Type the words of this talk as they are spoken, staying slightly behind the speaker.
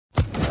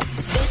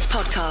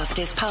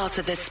podcast is part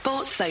of the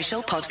Sports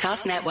Social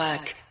Podcast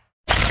Network.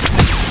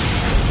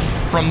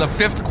 From the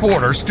Fifth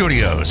Quarter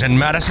Studios in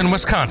Madison,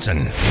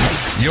 Wisconsin,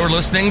 you're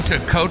listening to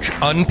Coach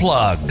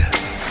Unplugged.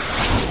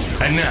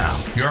 And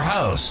now, your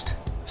host,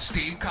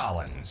 Steve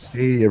Collins.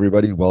 Hey,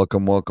 everybody.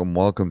 Welcome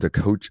to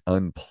Coach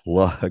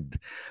Unplugged.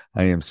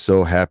 I am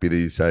so happy that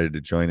you decided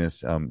to join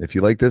us. If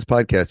you like this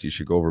podcast, you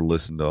should go over and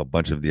listen to a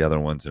bunch of the other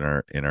ones in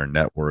our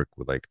network,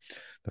 with like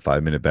the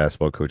 5-Minute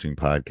Basketball Coaching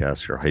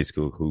Podcast, or High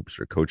School Hoops,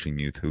 or Coaching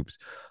Youth Hoops.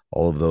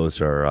 All of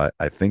those are,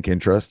 I think,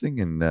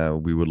 interesting,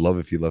 and we would love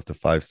if you left a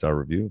 5-star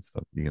review.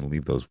 You can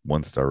leave those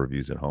 1-star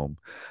reviews at home.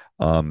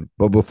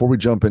 But before we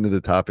jump into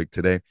the topic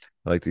today,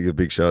 I'd like to give a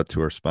big shout out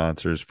to our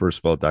sponsors. First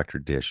of all, Dr.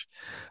 Dish.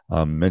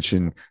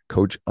 Mention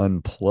Coach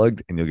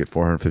Unplugged, and you'll get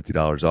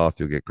 $450 off.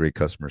 You'll get great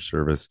customer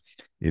service.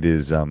 It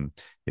is,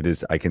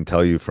 I can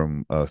tell you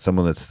from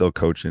someone that's still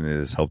coaching, it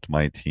has helped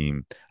my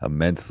team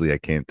immensely. I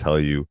can't tell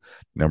you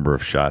the number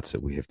of shots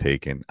that we have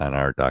taken on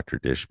our Dr.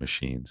 Dish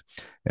machines.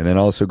 And then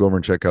also go over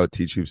and check out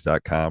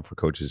teachhoops.com for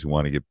coaches who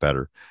want to get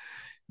better.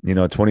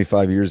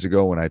 25 years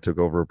ago, when I took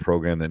over a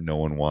program that no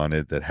one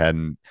wanted, that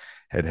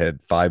had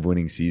 5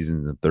 winning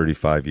seasons in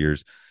 35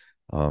 years,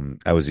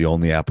 I was the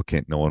only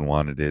applicant. No one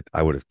wanted it.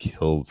 I would have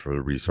killed for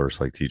a resource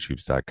like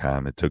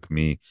teachhoops.com. It took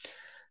me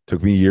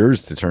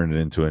years to turn it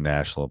into a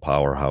national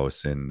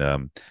powerhouse. And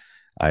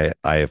I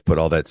have put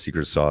all that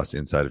secret sauce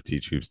inside of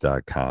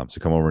teachhoops.com.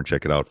 So come over and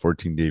check it out.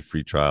 14-day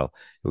free trial.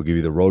 It will give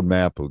you the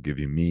roadmap. It will give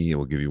you me. It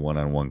will give you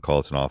one-on-one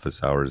calls and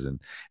office hours,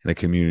 and a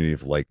community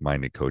of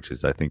like-minded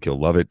coaches. I think you'll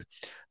love it.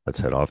 Let's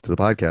head off to the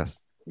podcast.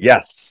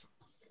 Yes.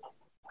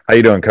 How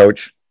you doing,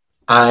 Coach?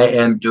 I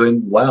am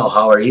doing well.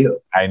 How are you?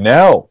 I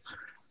know.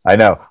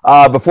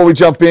 Before we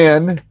jump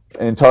in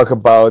and talk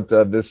about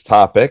this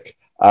topic,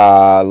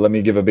 let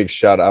me give a big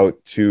shout out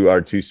to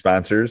our 2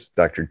 sponsors,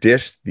 Dr.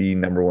 Dish, the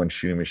 #1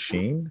 shooting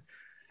machine.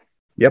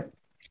 Yep.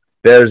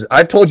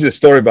 I've told you the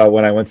story about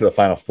when I went to the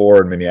Final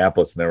Four in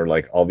Minneapolis, and there were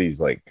like all these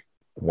like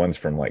ones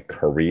from like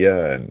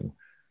Korea. And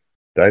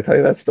did I tell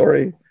you that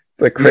story?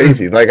 It's like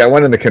crazy. Like I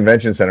went in the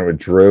convention center with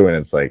Drew, and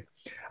it's like,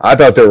 I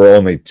thought there were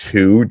only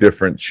 2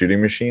 different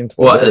shooting machines.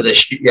 Well,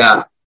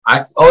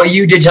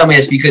 you did tell me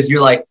this, because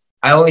you're like,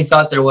 I only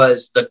thought there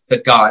was the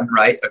gun,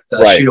 right?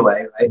 The shoot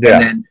away, right?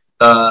 Yeah. And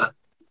then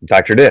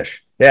Dr.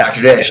 Dish. Yeah.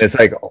 Dr. Dish. And it's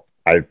like,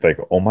 I think,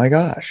 oh my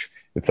gosh.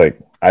 It's like,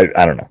 I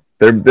don't know.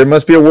 There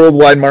must be a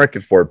worldwide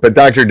market for it, but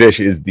Dr. Dish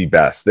is the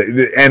best.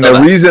 And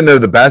the reason they're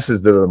the best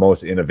is they're the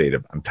most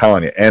innovative. I'm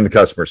telling you, and the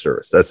customer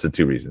service. That's the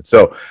 2 reasons.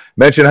 So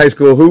mention High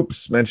School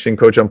Hoops, mention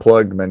Coach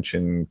Unplugged,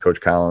 mention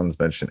Coach Collins,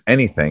 mention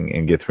anything,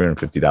 and get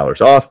 $350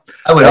 off.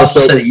 I would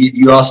also say that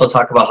you also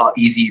talk about how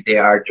easy they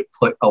are to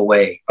put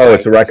away. Oh, right?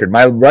 It's a record.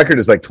 My record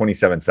is like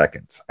 27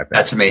 seconds. I think.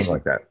 That's amazing.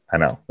 Like that. I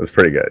know. It was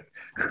pretty good.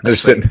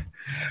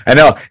 I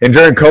know. And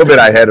during COVID,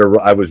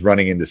 I was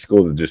running into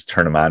school to just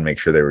turn them on, make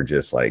sure they were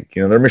just like,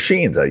 they're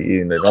machines. They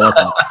don't want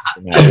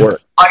them to work.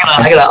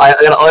 I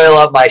gotta oil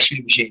up my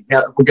shooting machine.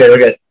 Yeah, we're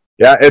good.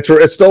 Yeah,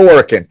 it's still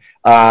working.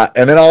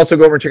 And then I'll also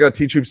go over and check out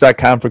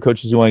teachhoops.com for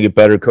coaches who want to get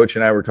better. Coach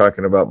and I were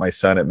talking about my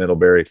son at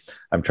Middlebury.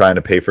 I'm trying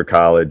to pay for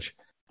college.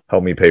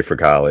 Help me pay for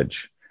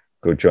college.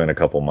 Go join a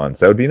couple months.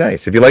 That would be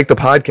nice. If you like the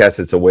podcast,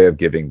 it's a way of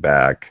giving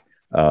back.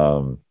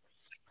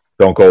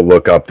 Don't go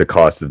look up the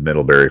cost of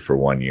Middlebury for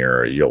 1 year,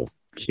 or you'll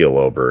keel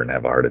over and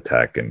have a heart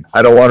attack. And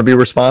I don't want to be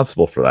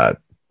responsible for that.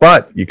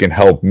 But you can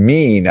help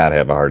me not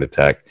have a heart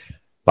attack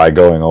by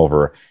going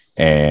over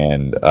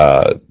and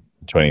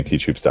joining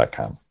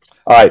teachhoops.com.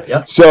 All right.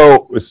 Yep.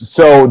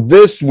 So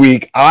this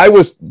week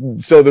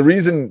the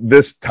reason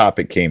this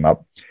topic came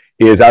up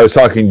is I was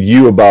talking to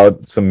you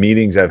about some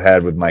meetings I've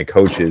had with my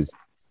coaches,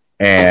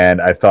 and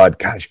I thought,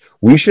 gosh,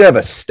 we should have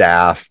a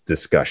staff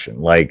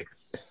discussion,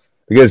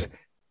 because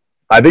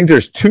I think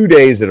there's 2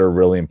 days that are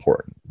really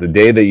important: the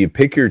day that you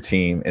pick your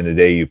team and the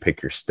day you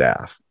pick your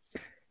staff.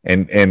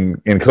 And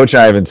Coach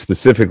and I haven't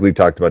specifically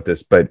talked about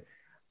this, but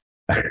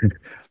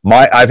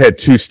I've had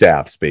 2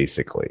 staffs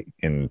basically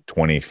in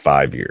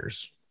 25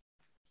 years,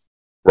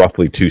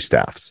 roughly 2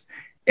 staffs.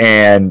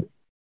 And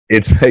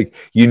it's like,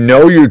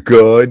 you're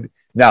good.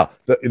 Now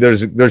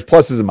there's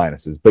pluses and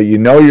minuses, but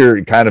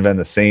you're kind of in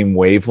the same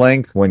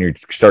wavelength when you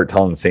start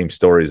telling the same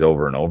stories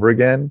over and over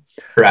again.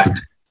 Correct.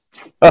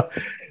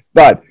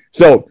 But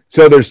so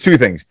there's 2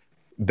 things.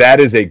 That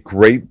is a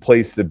great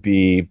place to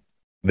be.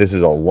 This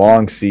is a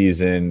long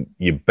season.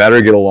 You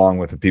better get along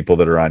with the people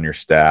that are on your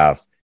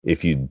staff.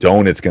 If you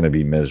don't, it's going to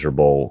be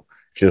miserable.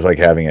 It's just like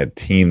having a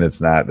team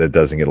that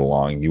doesn't get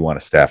along. You want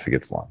a staff that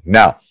gets along.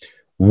 Now,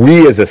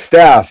 we as a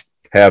staff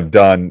have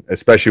done,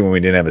 especially when we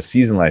didn't have a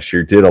season last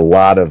year, did a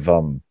lot of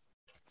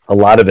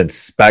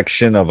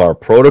inspection of our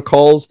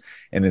protocols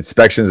and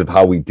inspections of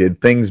how we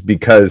did things,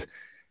 because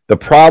the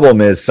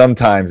problem is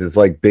sometimes it's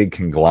like big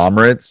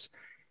conglomerates.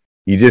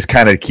 You just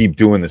kind of keep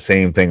doing the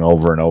same thing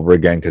over and over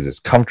again because it's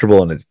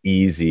comfortable and it's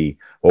easy.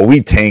 Well,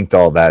 we tanked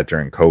all that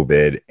during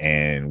COVID,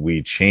 and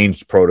we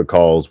changed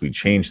protocols. We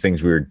changed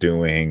things we were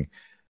doing.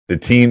 The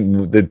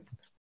team,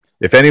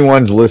 if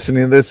anyone's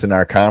listening to this in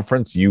our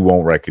conference, you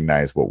won't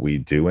recognize what we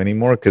do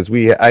anymore because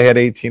I had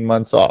 18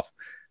 months off.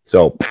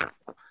 So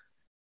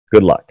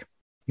good luck.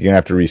 You're gonna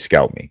have to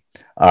rescout me.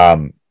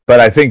 But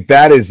I think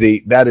that is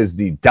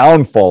the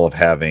downfall of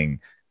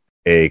having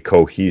a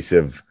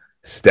cohesive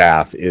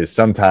staff is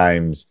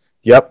sometimes,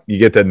 yep, you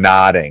get the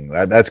nodding.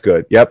 That's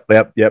good. Yep.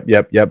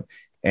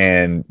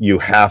 And you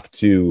have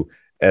to,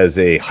 as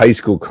a high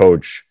school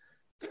coach,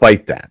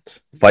 fight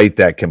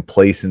that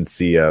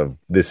complacency of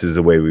this is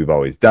the way we've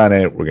always done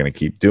it. We're going to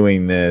keep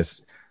doing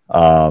this.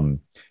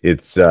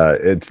 It's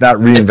not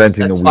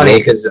reinventing the wheel. It's funny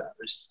because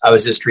I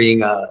was just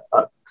reading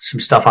some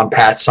stuff on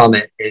Pat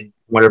Summitt, and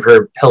one of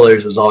her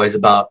pillars was always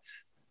about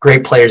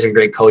great players and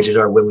great coaches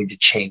are willing to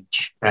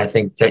change. And I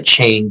think that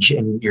change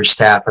in your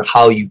staff or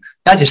how you,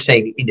 not just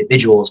saying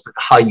individuals, but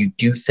how you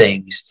do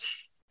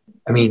things.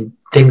 I mean,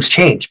 things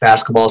change.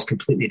 Basketball is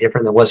completely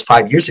different than it was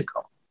 5 years ago,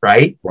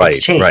 right? It's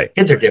changed. Right.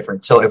 Kids are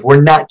different. So if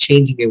we're not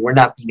changing and we're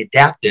not being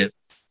adaptive,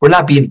 we're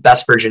not being the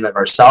best version of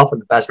ourselves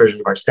and the best version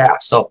of our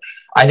staff. So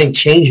I think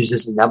change is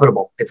just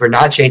inevitable. If we're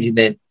not changing,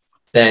 then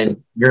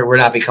we're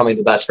not becoming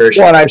the best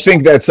version. Well, and I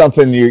think that's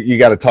something you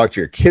got to talk to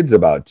your kids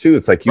about too.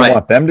 It's like you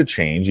want them to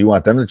change. You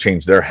want them to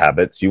change their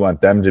habits. You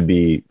want them to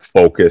be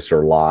focused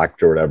or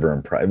locked or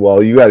whatever.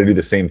 Well, you got to do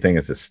the same thing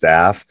as a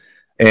staff.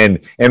 And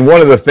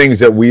one of the things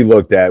that we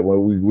looked at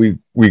when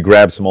we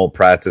grabbed some old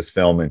practice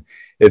film, and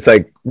it's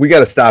like we got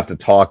to stop the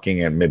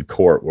talking at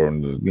mid-court where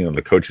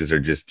the coaches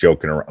are just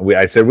joking around.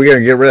 I said we got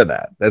to get rid of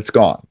that. That's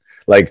gone.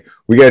 Like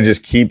we got to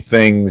just keep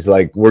things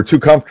like we're too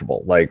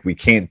comfortable. Like we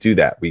can't do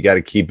that. We got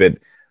to keep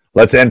it.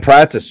 Let's end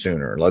practice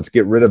sooner. Let's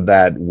get rid of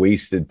that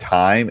wasted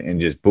time and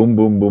just boom,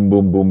 boom, boom,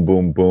 boom, boom,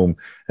 boom, boom.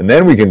 And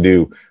then we can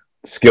do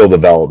skill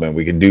development.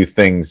 We can do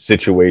things,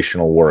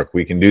 situational work.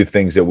 We can do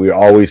things that we're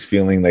always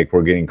feeling like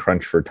we're getting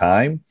crunched for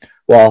time.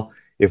 Well,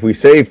 if we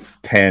save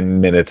 10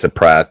 minutes of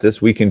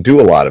practice, we can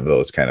do a lot of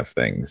those kind of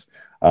things.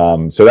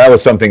 So that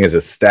was something as a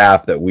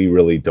staff that we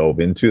really dove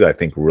into that I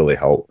think really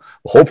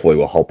hopefully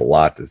will help a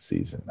lot this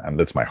season.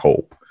 That's my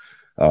hope.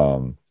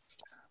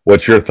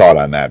 What's your thought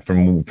on that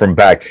from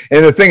back?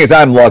 And the thing is,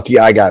 I'm lucky.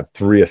 I got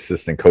 3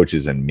 assistant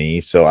coaches and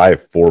me. So I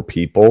have 4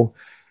 people.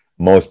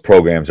 Most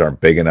programs aren't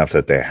big enough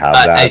that they have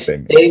that. I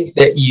think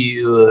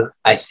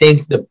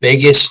the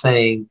biggest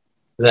thing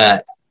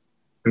that,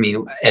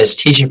 as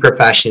teaching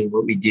profession,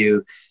 what we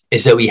do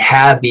is that we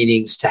have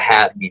meetings to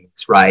have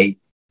meetings, right?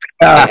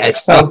 At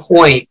some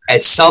point,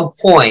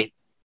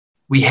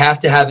 we have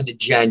to have an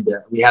agenda.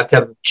 We have to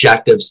have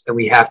objectives, and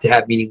we have to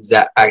have meetings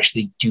that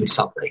actually do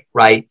something,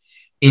 right?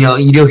 You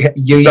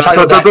talk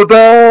about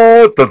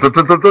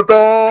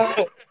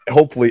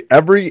hopefully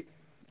every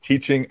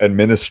teaching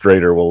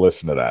administrator will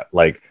listen to that.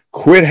 Like,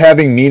 quit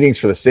having meetings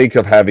for the sake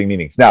of having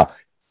meetings. Now,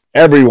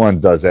 everyone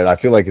does that. I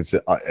feel like it's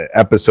an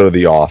episode of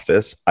The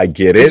Office. I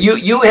get it.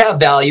 You have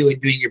value in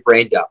doing your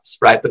brain dumps,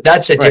 right? But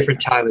that's a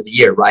different time of the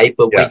year, right?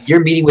 But when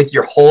you're meeting with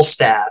your whole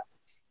staff,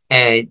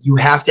 and you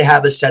have to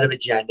have a set of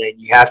agenda, and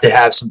you have to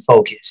have some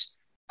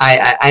focus.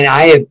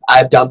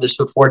 I've done this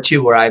before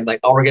too, where I'm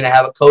like, we're going to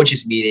have a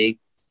coaches meeting.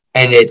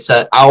 And it's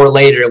an hour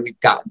later, and we've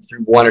gotten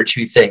through 1 or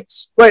 2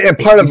 things. Right, and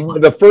part of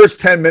the first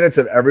 10 minutes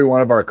of every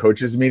one of our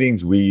coaches'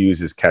 meetings we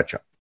use is catch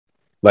up.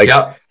 Like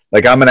I'm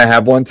going to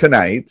have one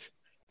tonight,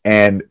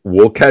 and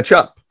we'll catch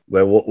up.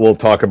 We'll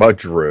talk about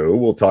Drew.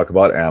 We'll talk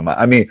about Emma.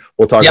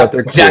 We'll talk about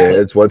their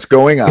kids, what's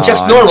going on. It's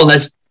just normal.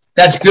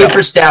 That's good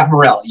for staff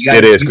morale.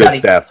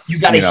 Staff. You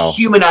got to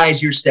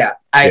humanize your staff.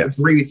 I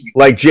agree with you.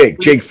 Like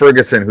Jake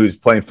Ferguson, who's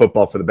playing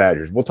football for the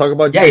Badgers. We'll talk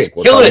about Jake. He's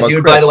killing it,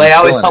 dude. By the way, I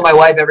always tell my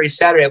wife every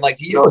Saturday, I'm like,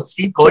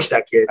 Steve coached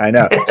that kid. I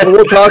know. So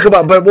we'll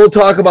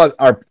talk about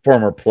our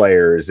former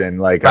players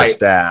and our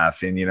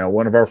staff. And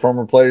one of our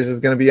former players is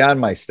going to be on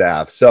my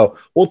staff, so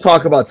we'll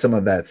talk about some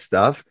of that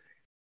stuff.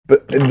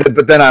 But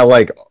then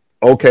I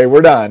okay,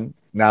 we're done.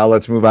 Now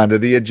let's move on to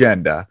the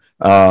agenda.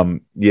 So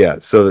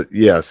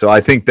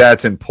I think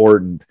that's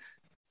important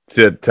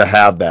to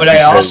have that. But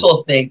I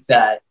also think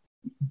that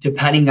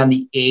depending on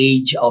the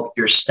age of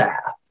your staff,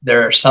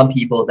 there are some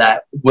people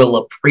that will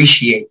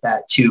appreciate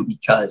that too,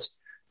 because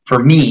for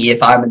me,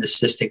 if I'm an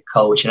assistant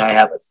coach and I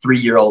have a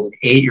 3-year-old and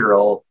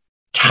 8-year-old,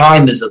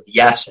 time is of the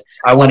essence.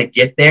 I want to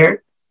get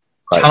there.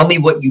 Right. Tell me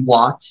what you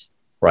want.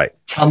 Right.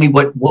 Tell me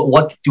what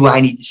do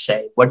I need to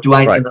say? What do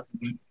I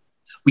need?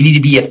 We need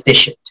to be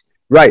efficient.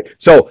 Right.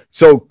 So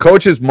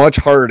coach is much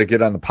harder to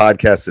get on the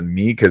podcast than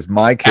me because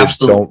my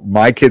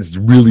kids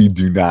really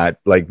do not,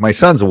 like, my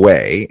son's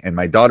away and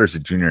my daughter's a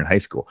junior in high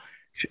school.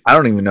 I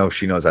don't even know if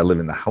she knows I live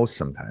in the house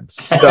sometimes.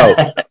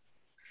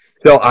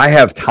 So I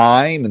have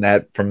time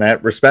from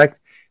that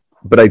respect,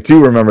 but I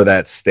do remember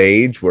that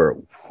stage where,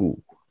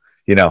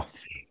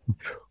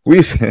 we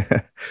used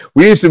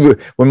to,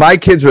 when my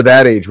kids were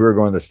that age, we were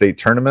going to the state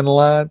tournament a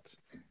lot.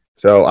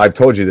 So I've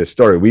told you this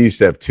story. We used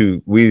to have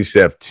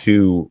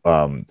two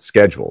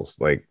schedules,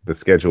 like the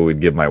schedule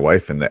we'd give my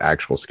wife and the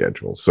actual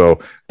schedule.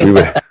 So so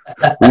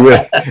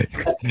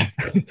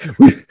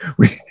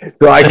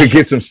I could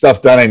get some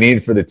stuff done I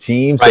needed for the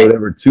team. So there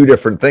were 2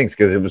 different things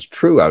because it was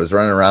true. I was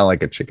running around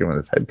like a chicken with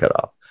his head cut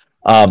off.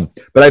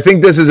 But I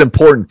think this is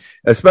important,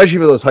 especially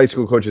for those high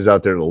school coaches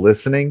out there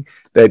listening,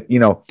 that,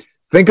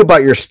 think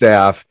about your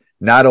staff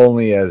not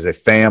only as a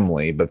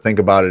family, but think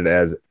about it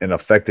as an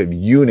effective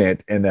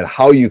unit, and then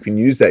how you can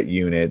use that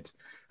unit,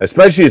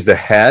 especially as the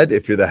head,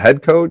 if you're the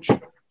head coach,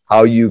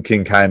 how you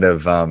can kind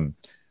of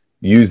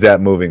use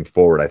that moving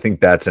forward. I think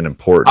that's an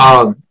important.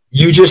 I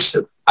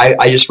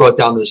just wrote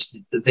down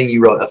the thing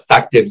you wrote,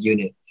 effective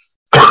unit.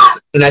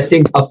 And I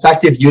think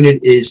effective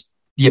unit is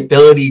the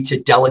ability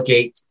to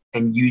delegate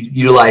and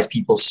utilize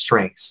people's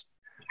strengths.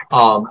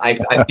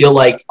 I feel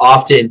like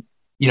often,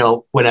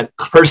 when a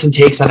person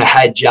takes on a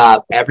head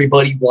job,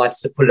 everybody wants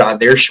to put it on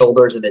their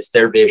shoulders and it's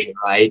their vision,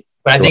 right?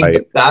 But I think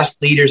the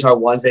best leaders are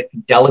ones that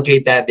can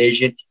delegate that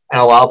vision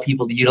and allow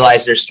people to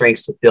utilize their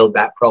strengths to build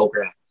that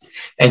program.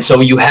 And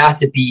so you have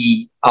to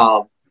be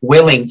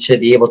willing to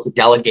be able to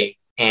delegate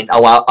and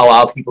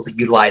allow people to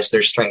utilize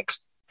their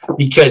strengths.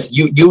 Because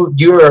you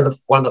are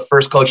one of the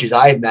first coaches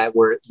I've met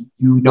where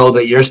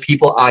that there's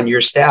people on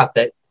your staff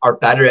that are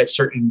better at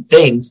certain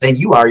things than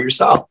you are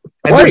yourself.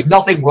 And there's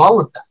nothing wrong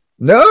with that.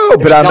 No,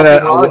 but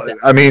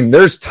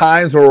there's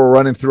times where we're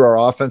running through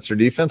our offense or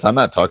defense. I'm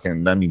not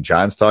talking,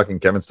 John's talking,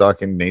 Kevin's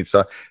talking, Nate's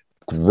talking.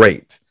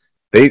 Great.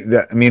 They've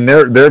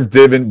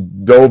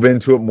dove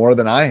into it more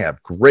than I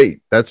have.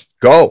 Great. Let's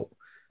go.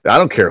 I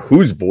don't care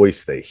whose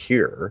voice they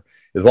hear,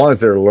 as long as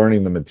they're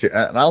learning the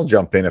material. And I'll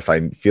jump in if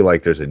I feel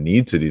like there's a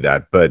need to do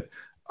that. But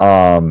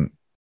I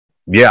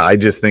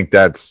just think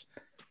that's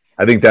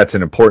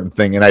an important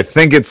thing. And I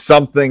think it's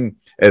something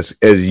as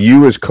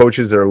you as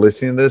coaches that are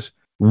listening to this,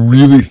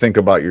 really think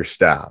about your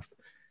staff,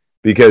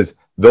 because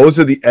those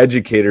are the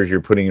educators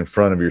you're putting in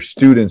front of your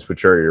students,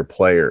 which are your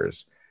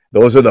players.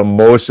 Those are the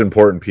most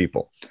important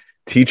people.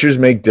 Teachers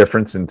make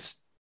difference in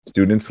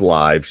students'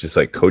 lives, just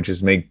like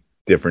coaches make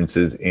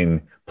differences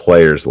in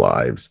players'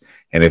 lives.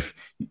 And if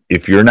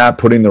you're not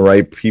putting the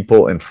right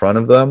people in front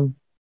of them,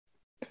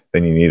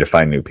 then you need to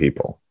find new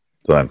people.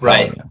 That's what I'm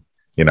telling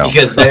you.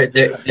 Because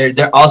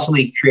they're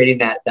ultimately creating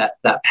that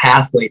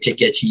pathway to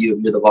get to you.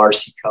 You're the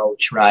varsity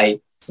coach,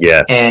 right?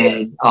 Yes.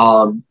 And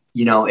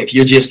if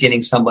you're just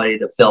getting somebody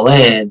to fill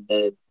in,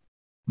 then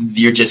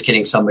you're just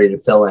getting somebody to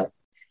fill in.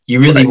 You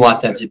really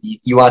want them to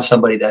be. You want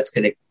somebody that's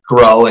going to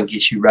grow and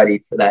get you ready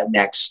for that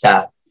next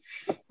step.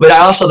 But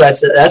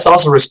that's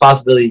also a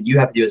responsibility you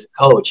have to do as a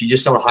coach. You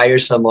just don't hire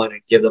someone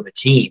and give them a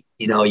team.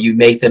 You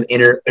make them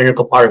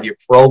integral part of your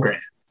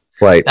program.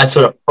 Right. That's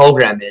what a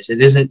program is.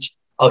 It isn't,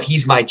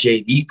 he's my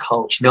JV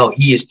coach. No,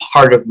 he is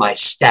part of my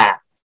staff.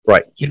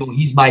 Right.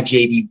 He's my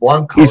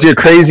JV1 coach. He's your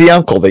crazy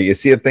uncle that you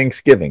see at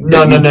Thanksgiving.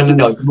 No.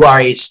 You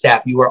are a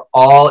staff. You are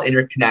all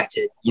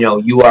interconnected.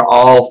 You are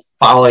all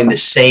following the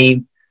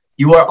same.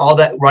 You are all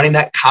that running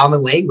that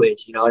common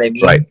language. You know what I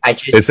mean? Right.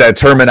 It's that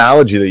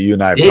terminology that you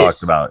and I have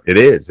talked about. It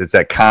is. It's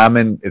that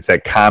common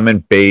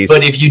base.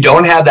 But if you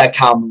don't have that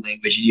common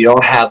language and you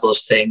don't have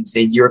those things,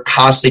 then you're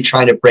constantly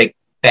trying to break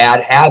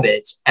bad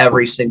habits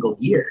every single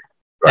year.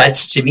 Right.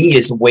 That's, to me,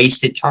 is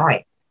wasted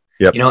time.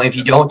 Yep. If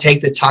you don't take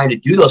the time to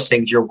do those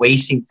things, you're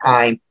wasting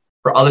time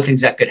for other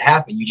things that could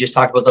happen. You just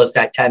talked about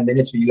that 10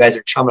 minutes where you guys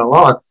are chumming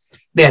along.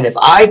 Man, if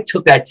I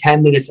took that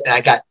 10 minutes and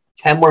I got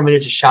 10 more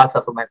minutes of shots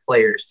up for my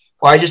players,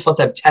 or I just let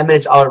them 10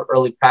 minutes out of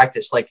early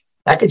practice,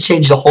 that could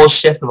change the whole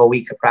shift of a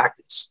week of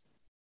practice.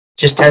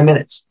 Just 10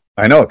 minutes.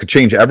 I know. It could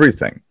change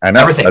everything. I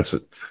know. Everything.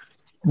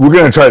 We're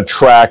going to try to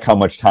track how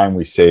much time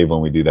we save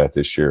when we do that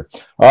this year.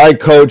 All right,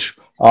 Coach,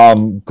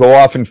 go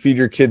off and feed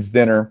your kids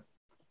dinner.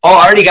 Oh,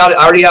 I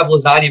already have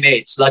lasagna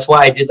made. So that's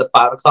why I did the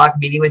 5:00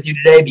 meeting with you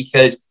today,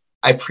 because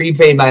I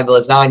prepaid my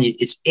lasagna.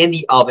 It's in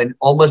the oven,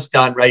 almost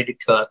done, ready to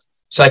cook.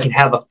 So I can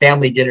have a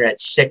family dinner at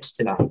 6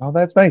 tonight. Oh,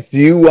 that's nice. Do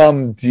you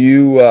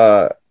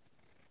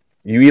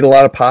eat a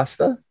lot of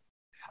pasta?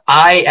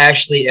 I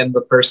actually am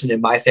the person in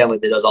my family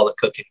that does all the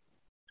cooking.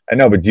 I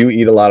know, but do you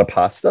eat a lot of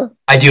pasta?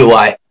 I do.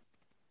 Why?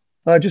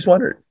 I just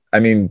wondered. I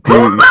mean,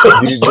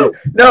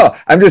 no,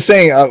 I'm just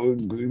saying.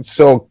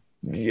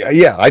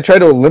 Yeah, I try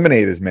to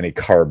eliminate as many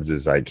carbs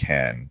as I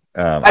can.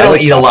 I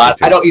don't eat a lot.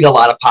 I don't eat a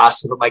lot of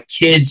pasta, but my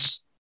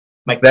kids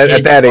at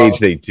that age,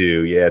 they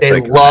do. Yeah, they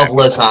love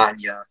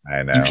lasagna.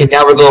 I know. You can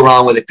never go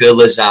wrong with a good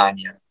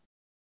lasagna.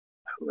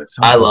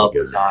 I love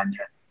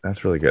lasagna.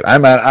 That's really good.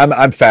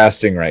 I'm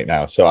fasting right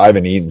now, so I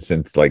haven't eaten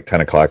since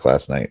 10 o'clock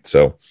last night.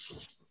 So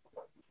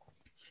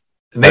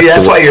maybe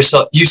that's why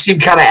you seem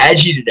kind of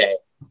edgy today.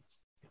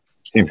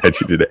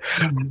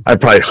 I'm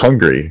probably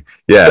hungry.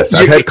 Yes,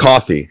 I've had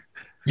coffee.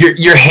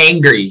 You're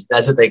hangry.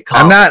 That's what they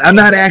call it. I'm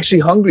not actually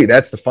hungry.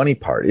 That's the funny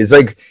part. It's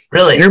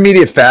really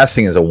intermediate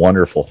fasting is a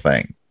wonderful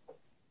thing.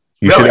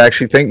 You should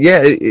actually think.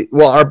 Yeah.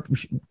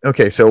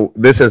 Okay. So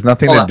this has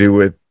nothing to do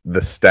with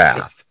the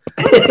staff.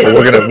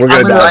 We're gonna.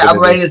 I'm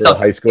writing this up.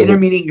 High school.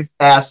 Intermediate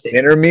fasting.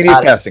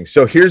 Intermediate fasting.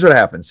 So here's what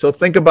happens. So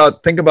think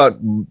about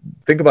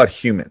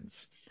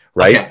humans,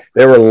 right? Okay.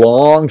 There were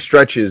long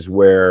stretches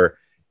where,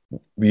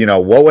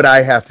 what would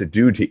I have to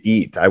do to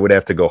eat? I would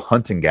have to go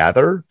hunt and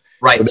gather.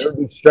 Right. So there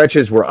would be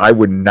stretches where I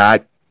would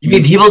not You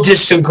mean people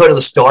just shouldn't go to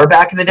the store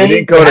back in the day?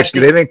 They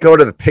didn't go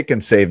to the Pick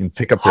and Save and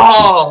pick up their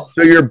food.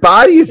 So your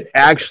body is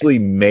actually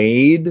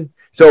made.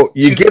 So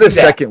you get a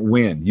second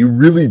win. You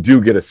really do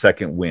get a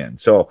second win.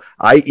 So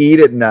I eat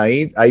at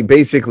night. I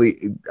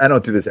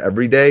don't do this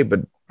every day, but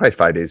probably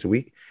 5 days a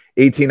week,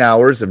 18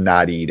 hours of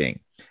not eating.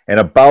 And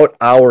about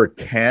hour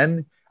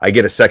 10, I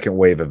get a second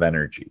wave of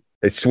energy.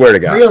 I swear to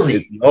God.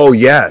 Really? Oh,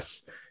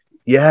 yes.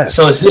 Yes.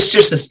 So is this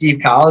just a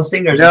Steve Collins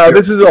thing? Or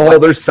this is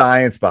there's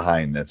science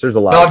behind this. There's a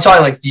lot. No, I'm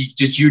talking like,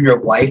 did you and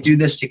your wife do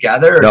this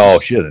together? No,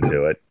 she doesn't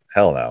do it.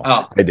 Hell no.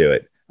 Oh. I do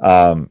it.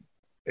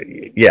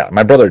 Yeah,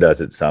 my brother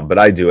does it some, but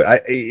I do it.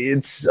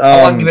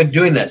 How long have you been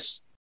doing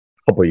this?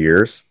 A couple of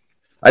years.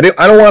 I don't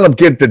want to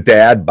get the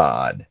dad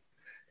bod.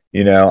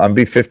 I'm gonna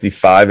be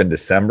 55 in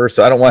December,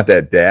 so I don't want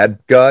that dad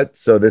gut.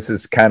 So this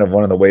is kind of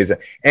one of the ways. And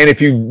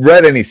if you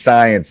read any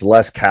science,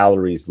 less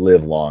calories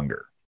live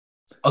longer.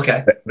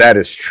 Okay, that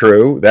is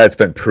true. That's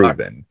been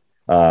proven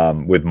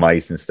with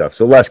mice and stuff.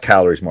 So less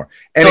calories, more.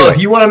 Anyway, so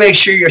if you want to make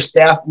sure your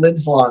staff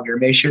lives longer,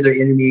 make sure they're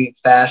intermediate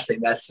fasting.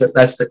 That's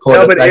the core.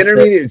 No, but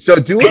intermediate. So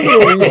do a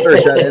little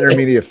research on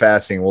intermediate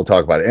fasting. We'll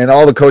talk about it. And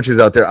all the coaches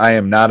out there, I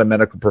am not a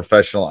medical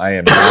professional. I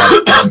am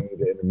not telling you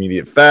to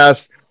intermediate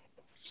fast.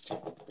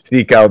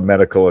 Seek out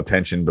medical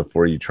attention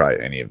before you try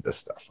any of this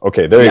stuff.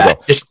 Okay, there you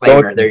go.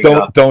 Disclaimer.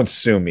 Don't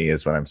sue me,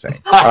 is what I'm saying.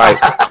 All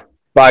right,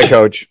 bye,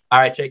 Coach. All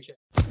right, take care.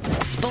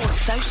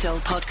 Sports Social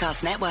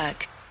Podcast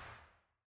Network.